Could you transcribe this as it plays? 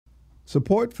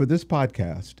Support for this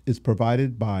podcast is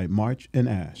provided by March and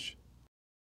Ash.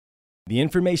 The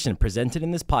information presented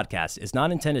in this podcast is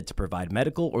not intended to provide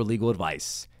medical or legal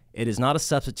advice. It is not a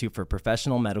substitute for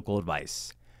professional medical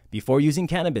advice. Before using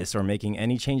cannabis or making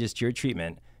any changes to your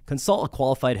treatment, consult a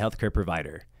qualified healthcare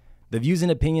provider. The views and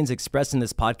opinions expressed in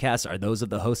this podcast are those of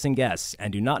the hosts and guests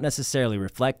and do not necessarily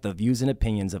reflect the views and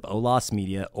opinions of OLOS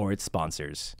Media or its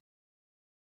sponsors.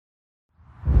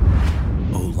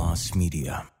 OLOS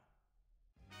Media.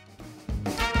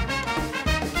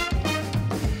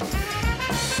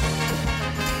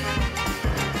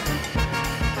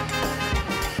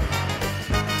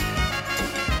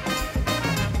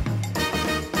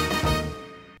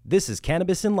 This is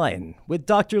Cannabis Enlightened with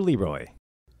Dr. Leroy.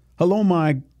 Hello,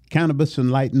 my Cannabis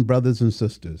Enlightened brothers and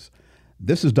sisters.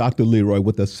 This is Dr. Leroy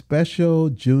with a special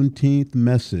Juneteenth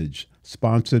message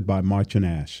sponsored by March and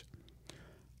Ash.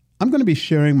 I'm going to be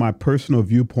sharing my personal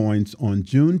viewpoints on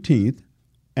Juneteenth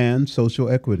and social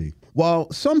equity. While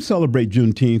some celebrate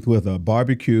Juneteenth with a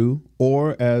barbecue,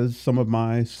 or as some of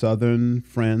my Southern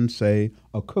friends say,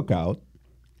 a cookout,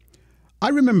 I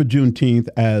remember Juneteenth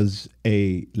as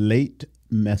a late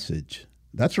message.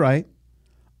 That's right,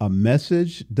 a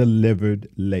message delivered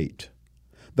late.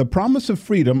 The promise of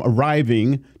freedom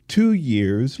arriving 2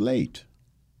 years late.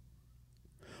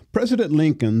 President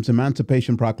Lincoln's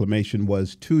Emancipation Proclamation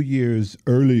was 2 years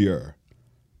earlier,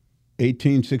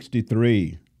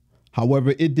 1863.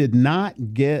 However, it did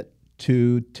not get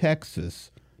to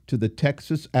Texas, to the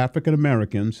Texas African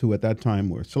Americans, who at that time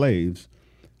were slaves,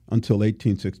 until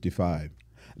 1865.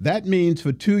 That means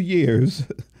for 2 years,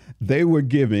 they were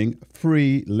giving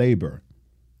free labor.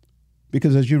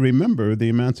 Because as you remember, the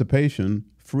Emancipation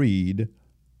freed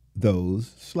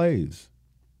those slaves.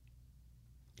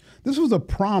 This was a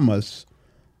promise,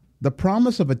 the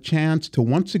promise of a chance to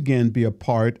once again be a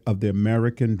part of the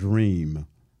American dream.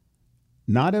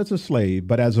 Not as a slave,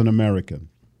 but as an American.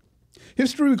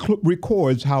 History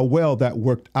records how well that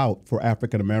worked out for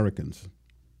African Americans.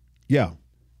 Yeah,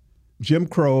 Jim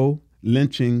Crow,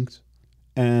 lynchings,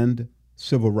 and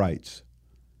civil rights.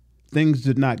 Things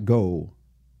did not go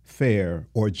fair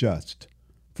or just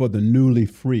for the newly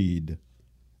freed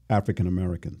African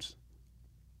Americans.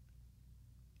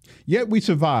 Yet we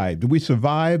survived. We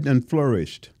survived and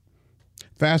flourished.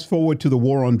 Fast forward to the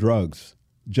war on drugs,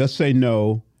 Just Say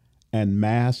No, and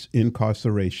mass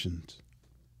incarcerations.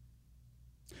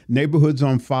 Neighborhoods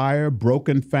on fire,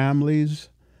 broken families,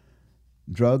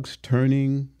 drugs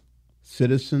turning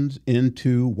citizens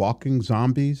into walking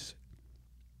zombies,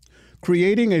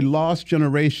 creating a lost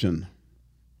generation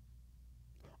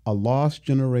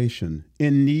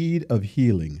in need of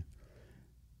healing.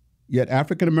 Yet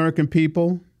African American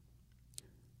people,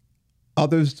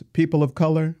 others, people of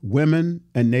color, women,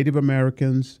 and Native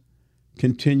Americans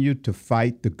continued to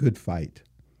fight the good fight,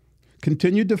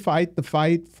 continued to fight the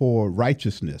fight for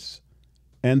righteousness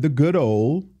and the good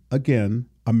old, again,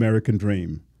 American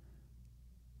dream.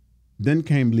 Then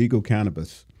came legal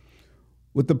cannabis.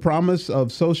 With the promise of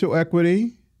social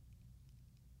equity,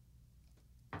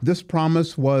 this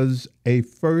promise was a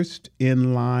first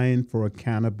in line for a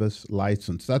cannabis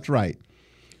license. That's right.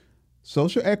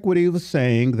 Social equity was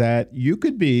saying that you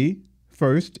could be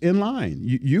first in line.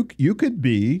 You could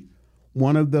be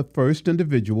one of the first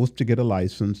individuals to get a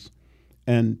license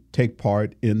and take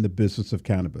part in the business of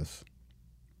cannabis.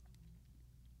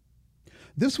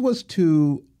 This was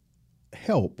to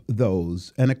help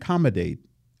those and accommodate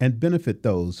and benefit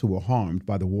those who were harmed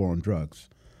by the war on drugs.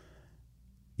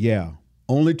 Yeah,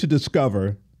 only to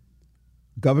discover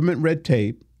government red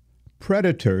tape,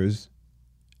 predators,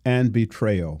 and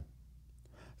betrayal.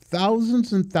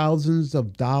 Thousands and thousands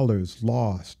of dollars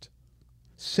lost,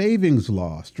 savings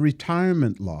lost,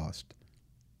 retirement lost,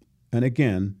 and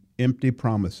again, empty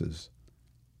promises.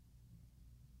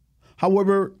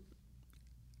 However,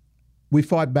 we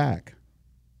fought back,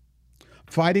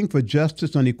 fighting for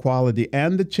justice and equality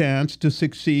and the chance to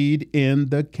succeed in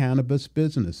the cannabis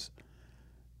business.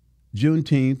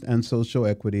 Juneteenth and social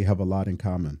equity have a lot in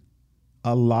common.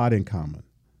 A lot in common.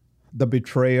 The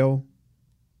betrayal,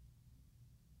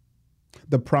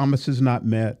 the promises not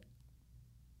met.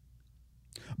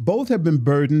 Both have been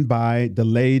burdened by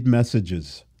delayed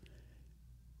messages,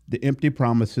 the empty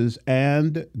promises,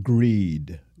 and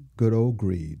greed, good old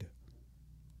greed.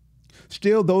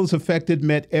 Still, those affected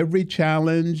met every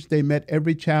challenge. They met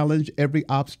every challenge, every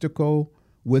obstacle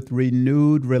with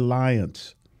renewed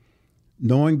reliance,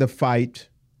 knowing the fight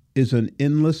is an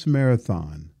endless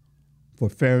marathon for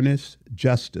fairness,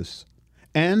 justice,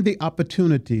 and the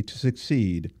opportunity to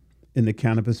succeed in the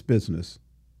cannabis business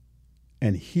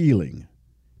and healing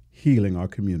our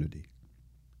community.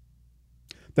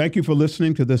 Thank you for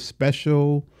listening to this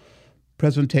special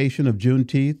presentation of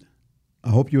Juneteenth. I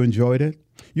hope you enjoyed it.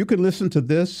 You can listen to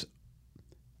this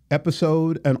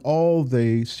episode and all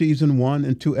the season 1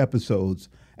 and 2 episodes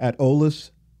at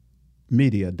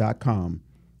olasmedia.com.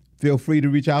 Feel free to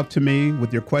reach out to me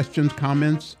with your questions,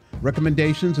 comments,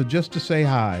 recommendations, or just to say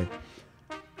hi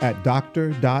at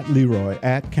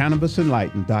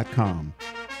dr.leroy@cannabisenlightened.com.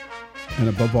 And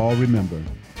above all, remember,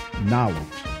 knowledge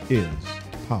is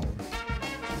power.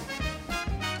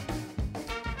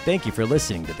 Thank you for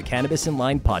listening to the Cannabis in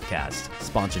Line podcast,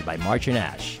 sponsored by March and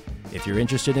Ash. If you're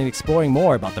interested in exploring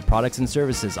more about the products and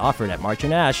services offered at March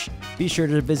and Ash, be sure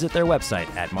to visit their website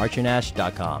at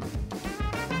marchandash.com.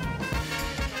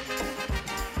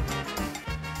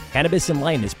 Cannabis in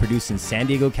Line is produced in San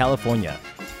Diego, California.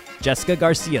 Jessica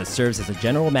Garcia serves as a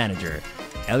general manager,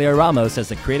 Elia Ramos as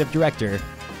the creative director,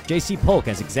 JC Polk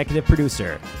as executive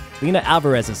producer, Lena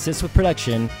Alvarez assists with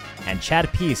production, and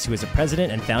Chad Peace, who is a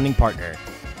president and founding partner.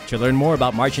 To learn more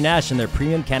about March and Ash and their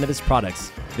premium cannabis products,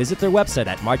 visit their website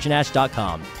at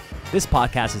marchandash.com. This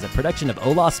podcast is a production of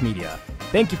Olas Media.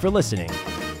 Thank you for listening.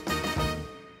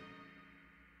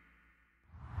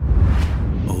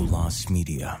 Olas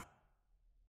Media.